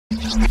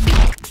Hey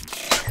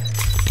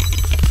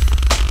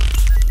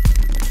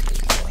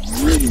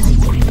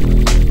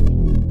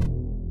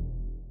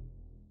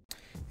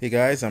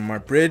guys, I'm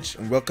Mark Bridge,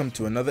 and welcome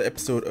to another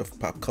episode of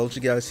Pop Culture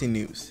Galaxy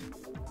News.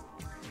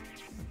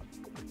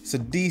 So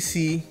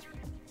DC,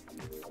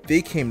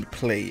 they came to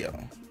play,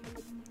 y'all.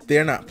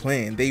 They're not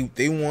playing.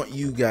 They want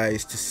you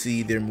guys to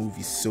see their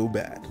movies so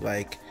bad.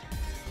 Like,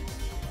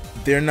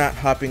 they're not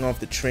hopping off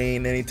the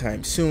train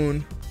anytime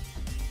soon.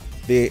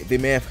 They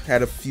may have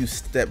had a few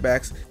step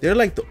backs. They're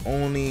like the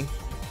only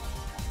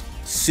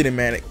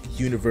cinematic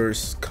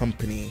universe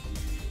company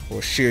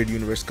or shared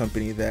universe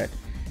company that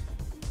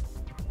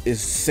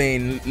is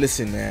saying,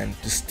 listen man,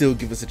 just still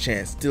give us a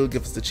chance,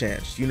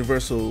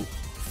 Universal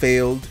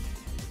failed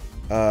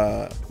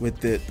with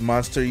the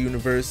monster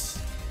universe.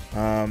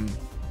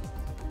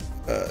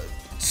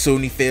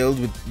 Sony failed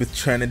with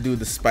trying to do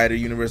the spider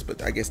universe,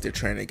 but I guess they're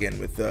trying again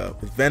with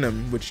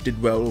Venom, which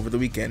did well over the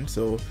weekend,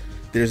 so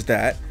there's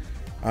that.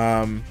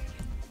 The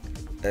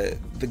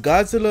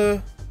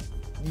Godzilla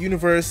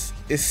universe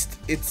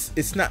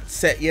it's not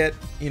set yet.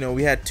 You know,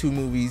 we had two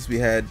movies. We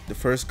had the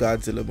first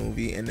Godzilla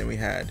movie, and then we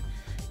had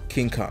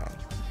King Kong.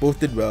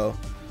 Both did well.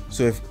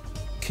 So if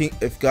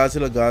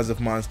Godzilla Gods of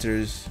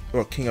Monsters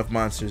or King of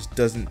Monsters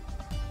doesn't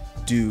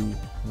do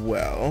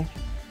well,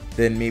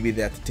 then maybe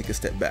they have to take a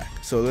step back.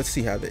 So let's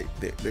see how they're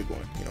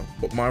going, you know.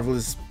 But Marvel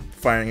is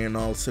firing in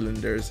all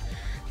cylinders,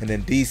 and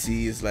then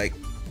DC is like,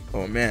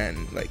 oh man,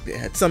 like they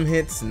had some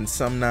hits and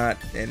some not,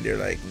 and they're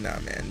like, nah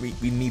man, we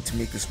need to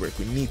make this work.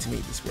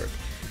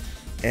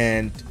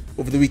 And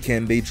over the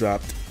weekend they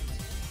dropped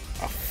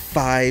a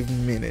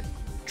 5-minute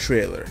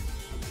trailer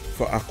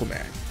for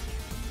Aquaman,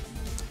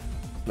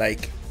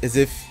 like as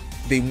if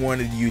they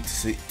wanted you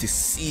to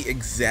see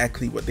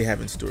exactly what they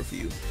have in store for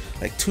you.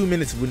 Like 2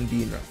 minutes wouldn't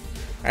be enough.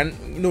 And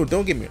you know,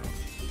 don't get me wrong,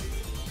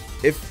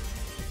 if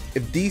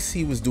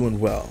DC was doing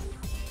well,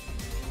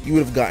 you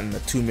would have gotten a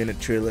 2-minute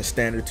trailer,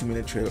 standard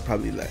 2-minute trailer,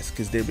 probably less,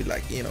 because they'd be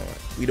like, you know,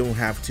 we don't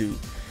have to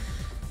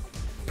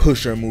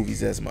push our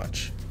movies as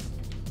much.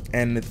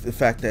 And the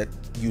fact that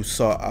you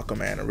saw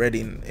Aquaman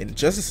already in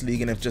Justice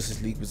League, and if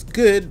Justice League was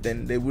good,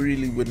 then they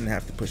really wouldn't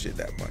have to push it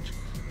that much.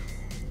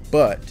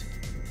 But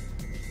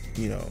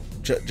you know,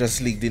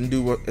 Justice League didn't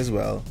do as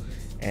well,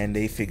 and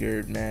they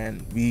figured,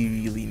 man,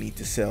 we really need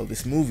to sell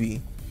this movie,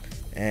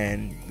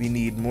 and we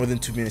need more than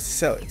 2 minutes to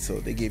sell it. So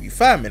they gave you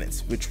 5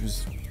 minutes, which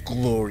was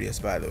glorious,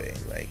 by the way.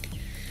 Like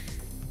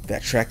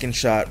that tracking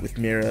shot with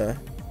Mira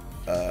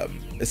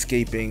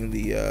escaping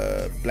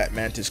the Black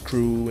Mantis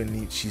crew,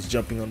 and she's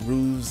jumping on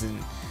roofs and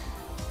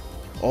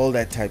all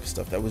that type of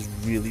stuff. That was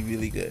really,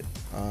 really good.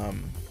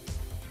 And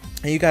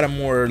you got a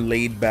more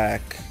laid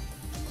back,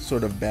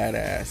 sort of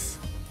badass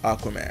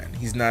Aquaman.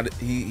 He's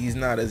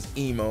not as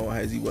emo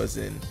as he was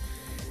in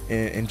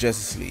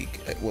Justice League.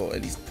 Well,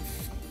 at least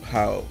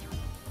how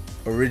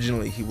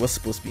originally he was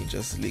supposed to be in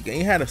Justice League, and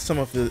he had some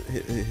of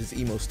his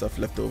emo stuff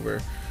left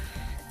over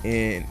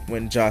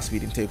when Joss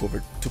Whedon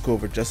took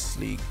over Justice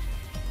League.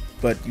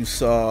 But you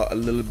saw a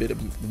little bit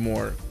of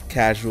more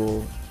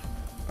casual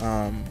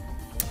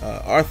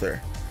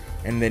Arthur,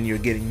 and then you're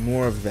getting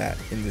more of that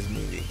in this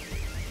movie.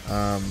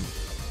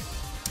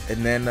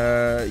 And then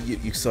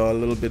you saw a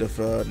little bit of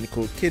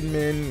Nicole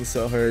Kidman. You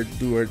saw her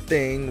do her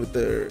thing with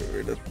her.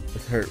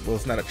 Well,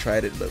 it's not a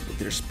trident, but with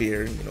her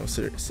spear. You know,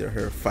 see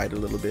her fight a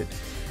little bit.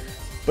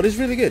 But it's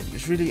really good.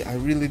 I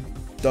really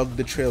dug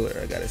the trailer,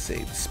 I gotta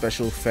say. The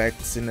special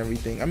effects and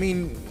everything. I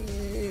mean,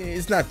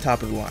 it's not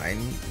top of the line.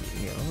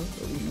 You know,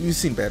 we've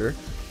seen better,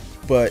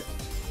 but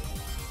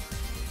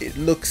it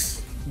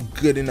looks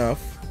good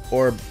enough,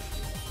 or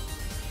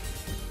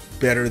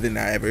better than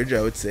average,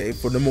 I would say,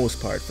 for the most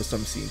part. For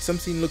some scenes,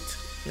 looked,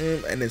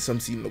 and then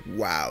some scene looked,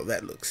 wow,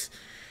 that looks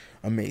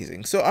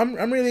amazing. So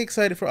I'm really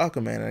excited for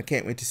Aquaman, and I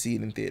can't wait to see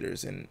it in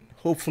theaters. And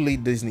hopefully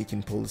Disney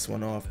can pull this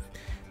one off,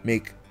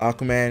 make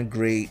Aquaman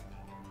great.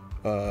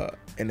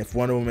 And if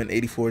Wonder Woman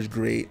 84 is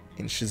great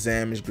and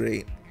Shazam is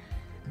great,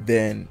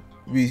 then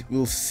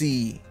we'll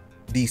see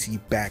DC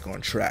back on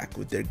track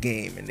with their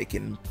game, and they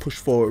can push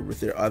forward with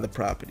their other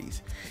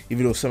properties.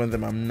 Even though some of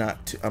them I'm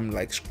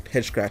like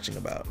head scratching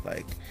about,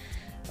 like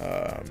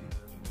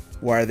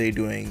why are they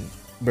doing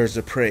Birds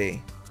of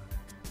Prey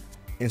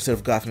instead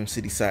of Gotham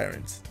City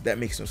Sirens? That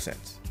makes no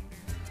sense.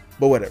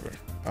 But whatever.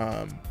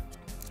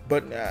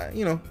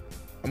 You know,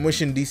 I'm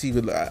wishing DC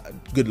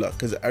good luck,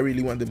 because I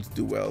really want them to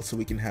do well, so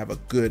we can have a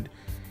good,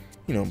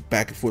 you know,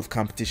 back and forth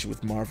competition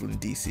with Marvel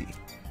and DC.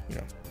 You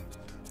know,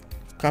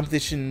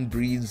 competition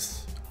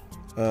breeds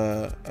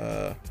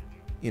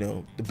you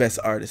know, the best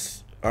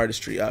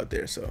artistry out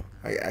there. So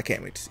I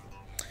can't wait to see.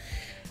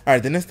 All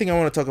right, the next thing I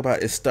want to talk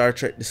about is Star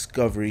Trek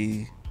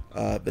Discovery.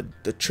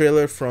 The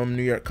trailer from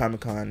New York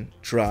Comic Con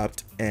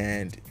dropped,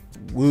 and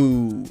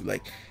woo,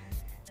 like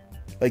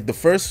the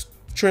first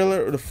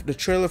trailer, or the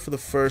trailer for the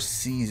first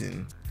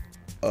season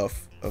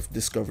of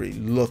Discovery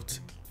looked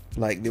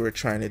like they were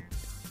trying to,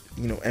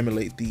 you know,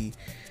 emulate the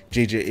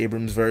J.J.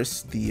 Abrams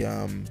verse, the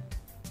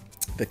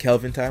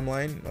Kelvin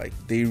timeline. Like,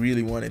 they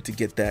really wanted to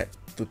get that,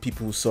 the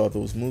people who saw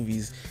those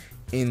movies,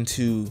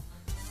 into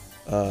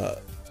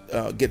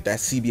get that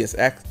CBS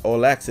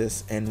All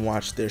Access and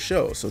watch their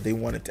show. So they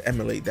wanted to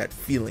emulate that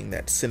feeling,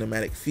 that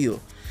cinematic feel.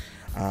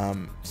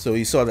 So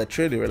you saw that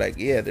trailer, you were like,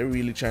 yeah, they're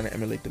really trying to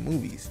emulate the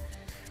movies.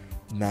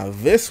 Now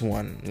this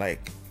one,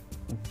 like,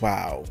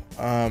 wow,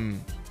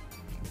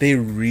 they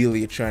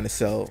really are trying to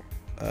sell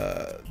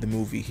the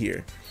movie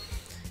here,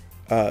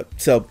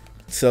 sell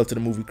to the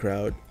movie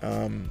crowd.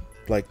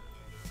 Like,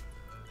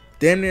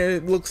 damn near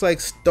it looks like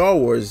Star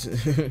Wars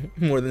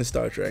more than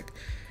Star Trek.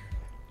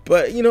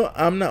 But you know,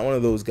 I'm not one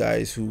of those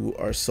guys who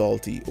are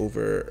salty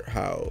over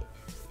how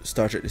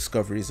Star Trek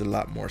Discovery is a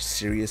lot more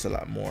serious, a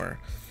lot more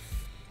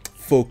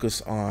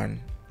focused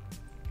on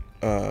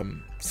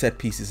set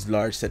pieces,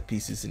 large set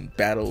pieces and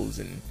battles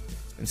and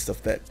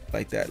stuff that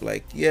like that.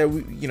 Like, yeah,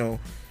 we, you know,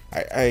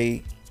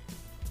 I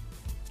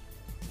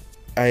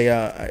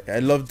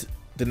loved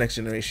The Next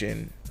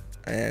Generation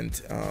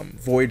and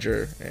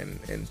Voyager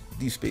and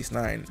Deep Space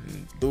Nine.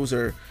 And those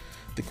are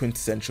the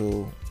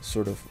quintessential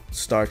sort of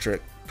Star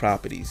Trek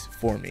properties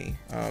for me.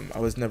 I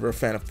was never a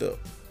fan of the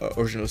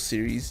original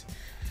series.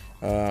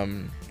 I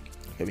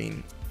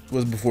mean, it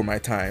was before my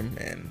time,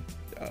 and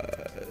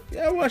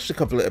yeah, I watched a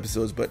couple of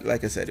episodes, but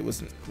like I said, it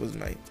wasn't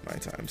my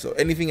time. So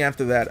anything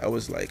after that, I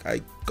was like,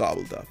 I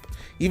gobbled up.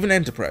 Even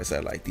Enterprise I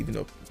liked, even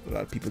though a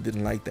lot of people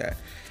didn't like that.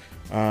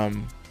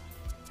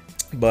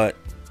 But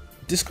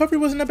Discovery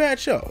wasn't a bad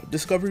show.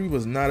 Discovery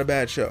was not a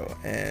bad show,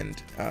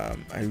 and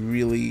I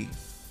really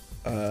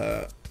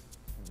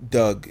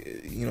dug,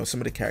 you know, some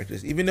of the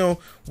characters. Even though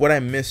what I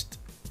missed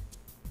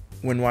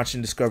when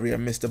watching Discovery, I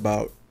missed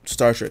about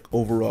Star Trek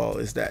overall,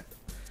 is that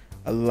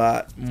a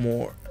lot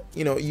more,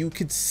 you know, you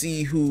could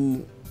see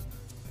who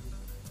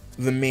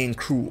the main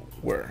crew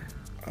were,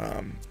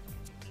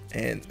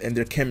 and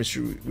their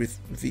chemistry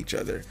with each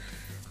other.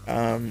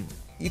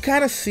 You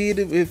kind of see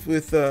it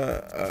with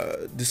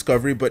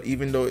Discovery, but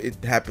even though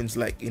it happens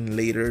like in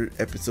later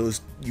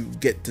episodes, you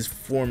get to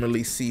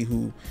formally see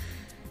who,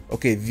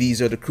 okay,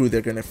 these are the crew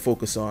they're gonna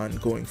focus on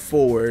going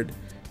forward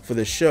for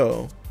the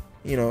show,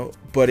 you know.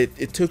 But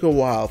it took a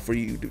while for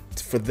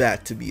for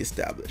that to be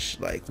established.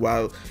 Like,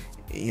 while,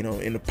 you know,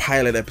 in the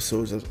pilot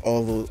episodes of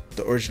all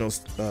the originals,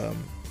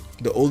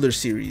 the older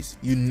series,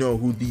 you know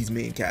who these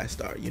main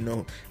cast are. You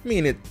know, I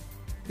mean,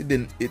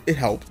 it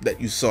helped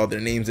that you saw their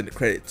names in the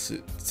credits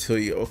to tell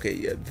you, okay,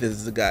 yeah, this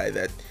is the guy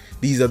that,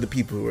 these are the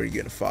people who are you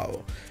gonna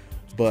follow.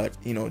 But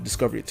you know,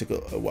 Discovery, it took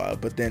a while.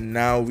 But then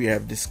now we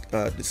have this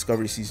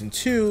Discovery season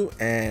 2,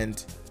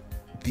 and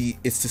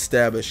it's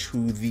established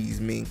who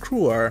these main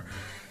crew are.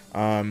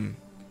 And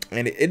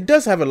it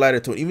does have a lighter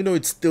tone, even though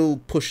it's still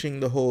pushing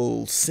the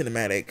whole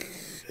cinematic,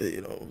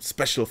 you know,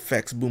 special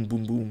effects, boom,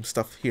 boom, boom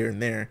stuff here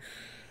and there.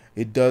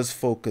 It does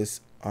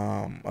focus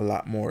a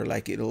lot more,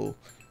 like it'll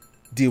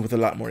deal with a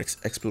lot more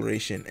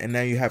exploration. And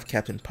now you have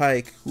Captain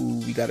Pike, who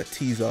we got a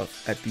tease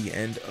of at the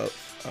end of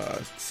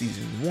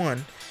season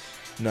 1.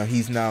 Now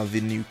he's now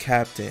the new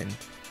captain.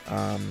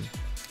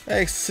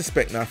 I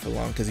suspect not for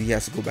long, because he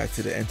has to go back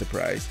to the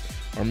Enterprise,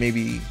 or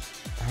maybe,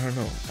 I don't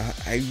know.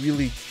 I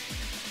really,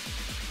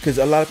 because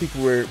a lot of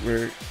people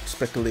were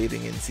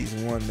speculating in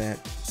season 1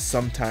 that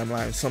some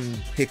timeline, some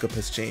hiccup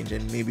has changed,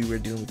 and maybe we're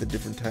dealing with a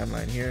different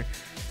timeline here,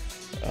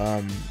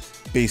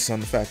 based on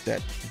the fact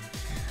that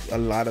a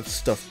lot of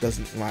stuff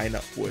doesn't line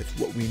up with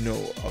what we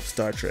know of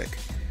Star Trek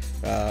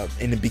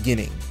in the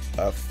beginning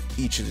of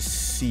each of the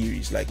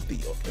series, like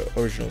the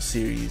original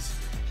series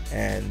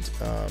and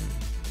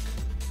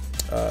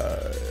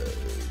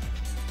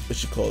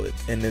what you call it,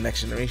 and The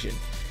Next Generation.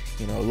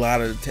 You know, a lot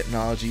of the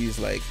technology is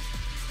like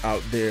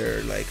out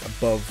there, like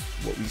above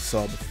what we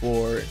saw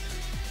before,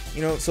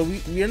 you know. So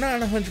we're not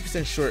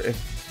 100% sure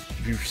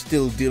if we're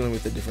still dealing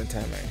with a different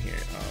timeline here,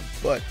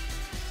 but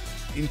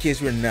in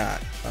case we're not,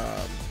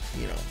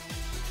 you know,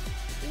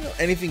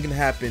 anything can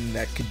happen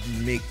that could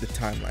make the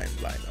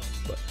timeline line up.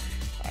 But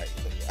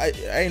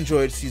I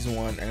enjoyed season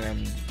 1, and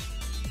I'm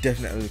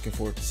definitely looking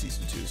forward to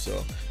season 2.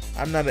 So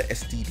I'm not an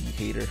STD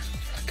hater.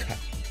 God,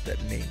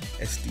 that name,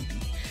 STD.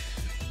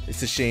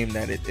 It's a shame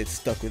that it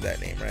stuck with that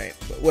name, right?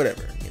 But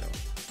whatever, you know.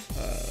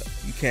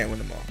 You can't win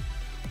them all.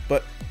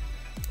 But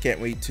can't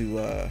wait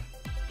to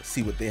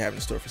see what they have in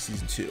store for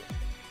season 2.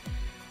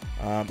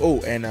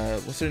 Oh, and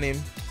what's her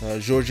name?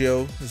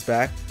 Giorgio is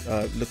back.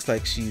 Looks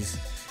like she's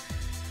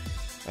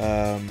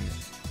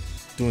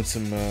doing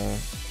some,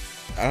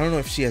 I don't know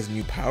if she has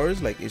new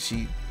powers, like if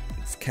she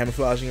is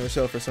camouflaging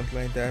herself or something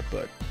like that.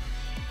 But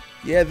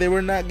yeah, they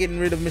were not getting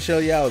rid of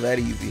Michelle Yeoh that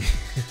easy.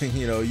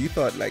 You know, you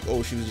thought like,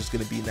 oh, she was just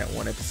gonna be in that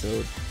one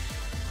episode,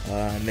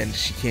 and then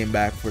she came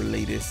back for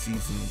later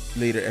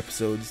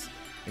episodes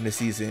in the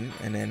season,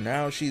 and then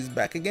now she's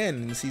back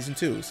again in season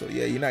 2. So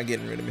yeah, you're not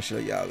getting rid of Michelle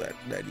Yeoh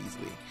that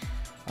easily.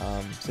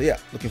 So yeah,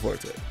 looking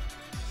forward to it.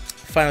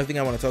 Final thing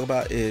I want to talk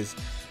about is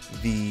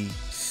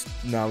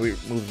now we're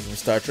moving from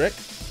Star Trek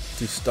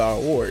to Star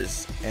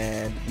Wars,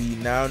 and we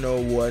now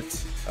know what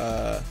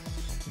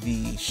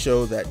the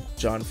show that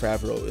Jon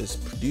Favreau is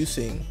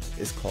producing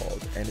is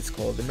called, and it's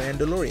called The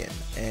Mandalorian.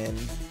 And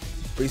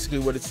basically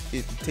what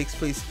it takes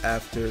place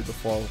after the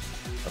fall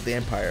of the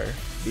Empire,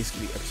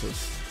 basically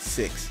episodes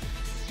 6.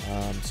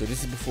 So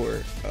this is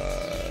before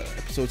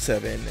episode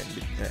 7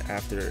 and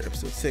after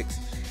episode 6,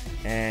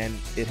 and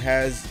it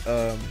has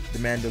the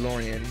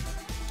Mandalorian.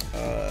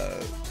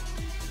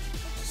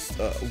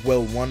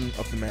 One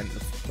of the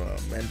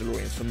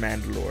Mandalorians from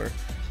Mandalore,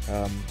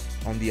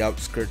 on the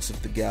outskirts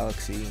of the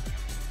galaxy,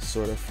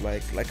 sort of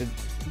like a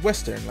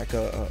western, like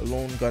a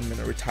lone gunman,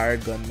 a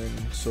retired gunman,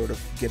 sort of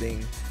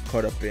getting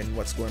caught up in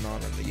what's going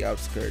on the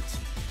outskirts.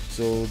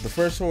 So the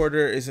First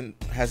Order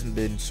hasn't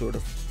been sort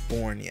of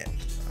born yet,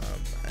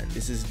 and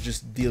this is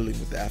just dealing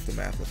with the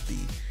aftermath of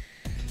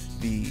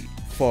the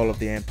fall of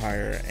the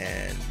Empire,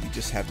 and we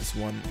just have this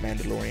one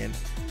Mandalorian.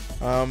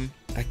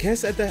 I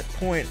guess at that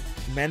point,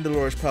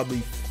 Mandalore is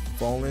probably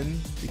fallen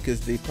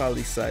because they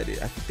probably sided.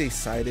 I think they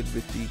sided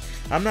with the.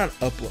 I'm not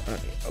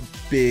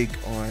big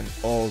on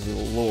all the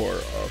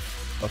lore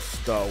of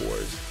Star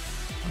Wars.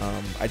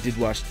 I did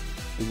watch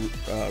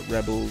the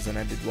Rebels, and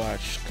I did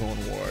watch Clone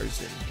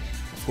Wars, and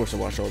of course I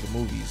watched all the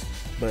movies.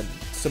 But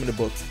some of the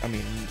books, I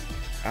mean,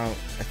 I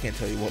can't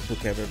tell you what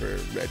book I've ever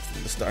read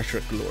from the Star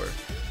Trek lore.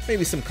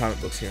 Maybe some comic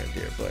books here and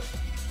there, but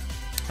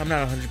I'm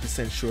not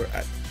 100% sure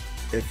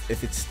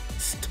if it's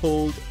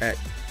told at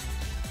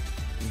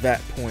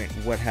that point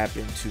what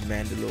happened to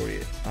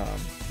Mandalore.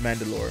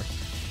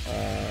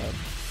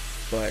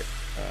 But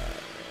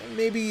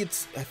maybe I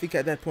think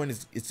at that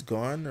point it's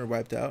gone or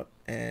wiped out,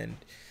 and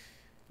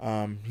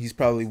he's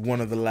probably one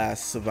of the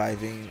last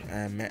surviving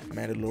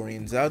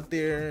Mandalorians out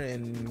there,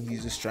 and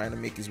he's just trying to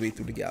make his way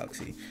through the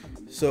galaxy.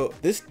 So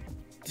this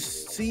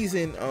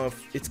season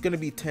it's gonna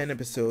be 10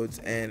 episodes,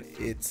 and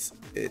it's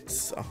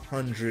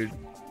 100.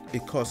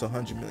 It costs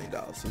 $100 million,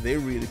 so they're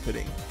really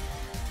putting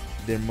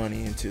their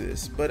money into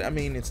this. But I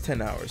mean, it's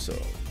 10 hours, so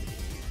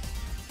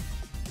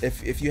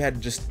if you had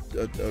just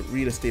a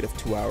real estate of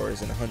 2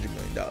 hours and $100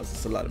 million,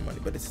 it's a lot of money.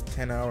 But it's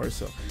 10 hours,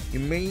 so you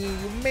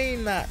may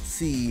not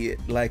see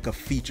it like a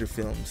feature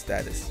film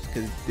status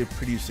because they're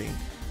producing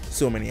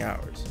so many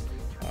hours.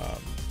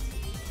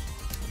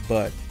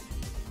 But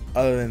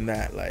other than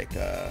that, like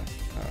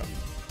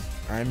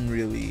I'm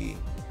really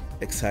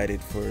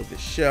excited for the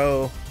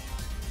show.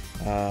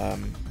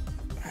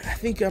 I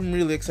think I'm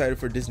really excited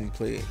for Disney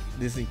Play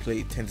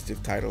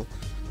tentative title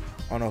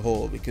on a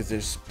whole, because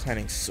there's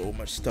planning so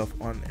much stuff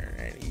on there,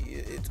 and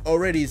it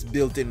already is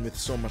built in with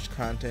so much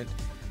content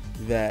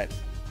that,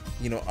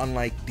 you know,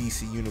 unlike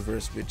DC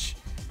Universe, which,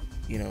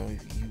 you know,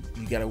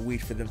 you gotta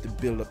wait for them to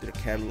build up their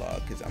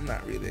catalog, because I'm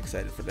not really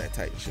excited for that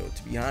Titan show,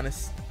 to be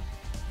honest.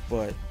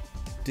 But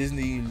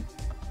Disney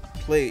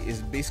Play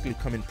is basically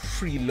coming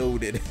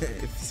preloaded,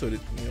 so that,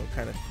 you know,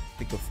 kind of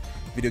think of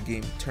video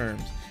game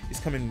terms. It's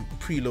coming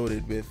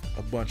preloaded with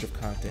a bunch of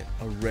content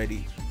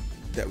already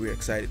that we're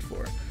excited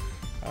for.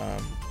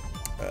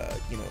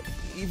 You know,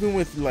 even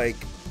with like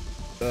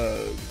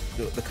the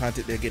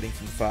content they're getting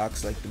from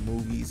Fox, like the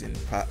movies and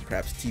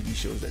perhaps TV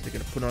shows that they're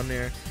gonna put on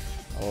there,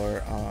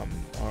 or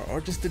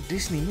just the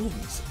Disney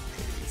movies.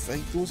 It's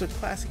like those are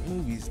classic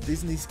movies.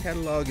 Disney's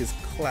catalog is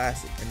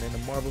classic, and then the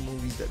Marvel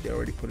movies that they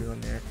already put it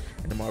on there,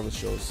 and the Marvel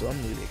shows. So I'm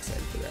really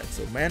excited for that.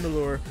 So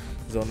Mandalore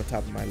is on the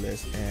top of my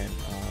list, and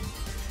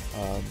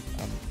I'm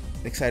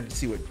excited to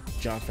see what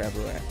Jon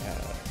Favreau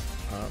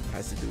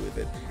has to do with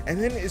it. And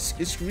then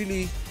it's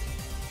really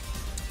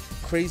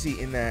crazy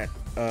in that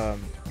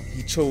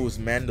he chose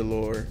a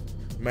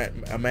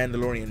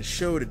Mandalorian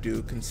show to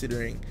do,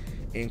 considering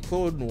in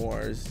Clone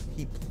Wars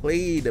he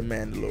played a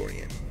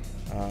Mandalorian.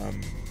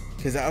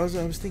 Because I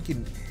was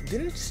thinking,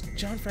 didn't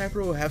Jon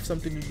Favreau have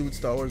something to do with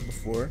Star Wars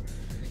before?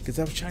 Because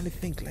I was trying to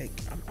think, like,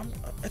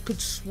 I could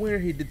swear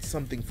he did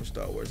something for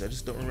Star Wars. I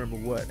just don't remember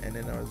what. And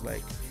then I was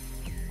like,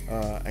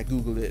 I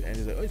googled it, and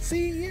it's like, oh,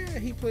 see, yeah,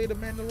 he played a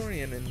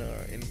Mandalorian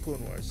in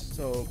Clone Wars.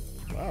 So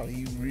wow,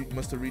 he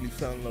must have really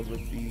fell in love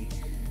with the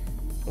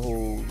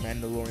whole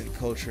Mandalorian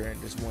culture and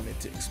just wanted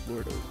to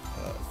explore it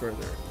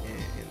further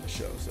in the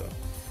show. So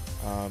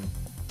I'm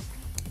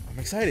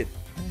excited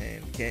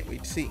and can't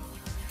wait to see.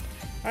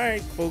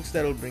 Alright folks,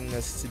 that'll bring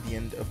us to the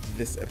end of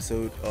this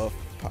episode of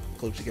Pop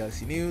Culture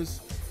Galaxy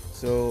News.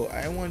 So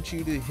I want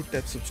you to hit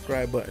that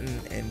subscribe button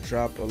and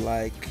drop a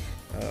like,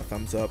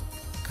 thumbs up,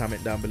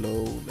 comment down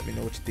below. Let me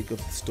know what you think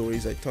of the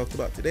stories I talked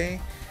about today,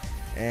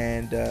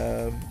 and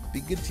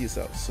be good to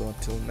yourself. So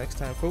until next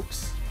time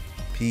folks,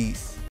 peace.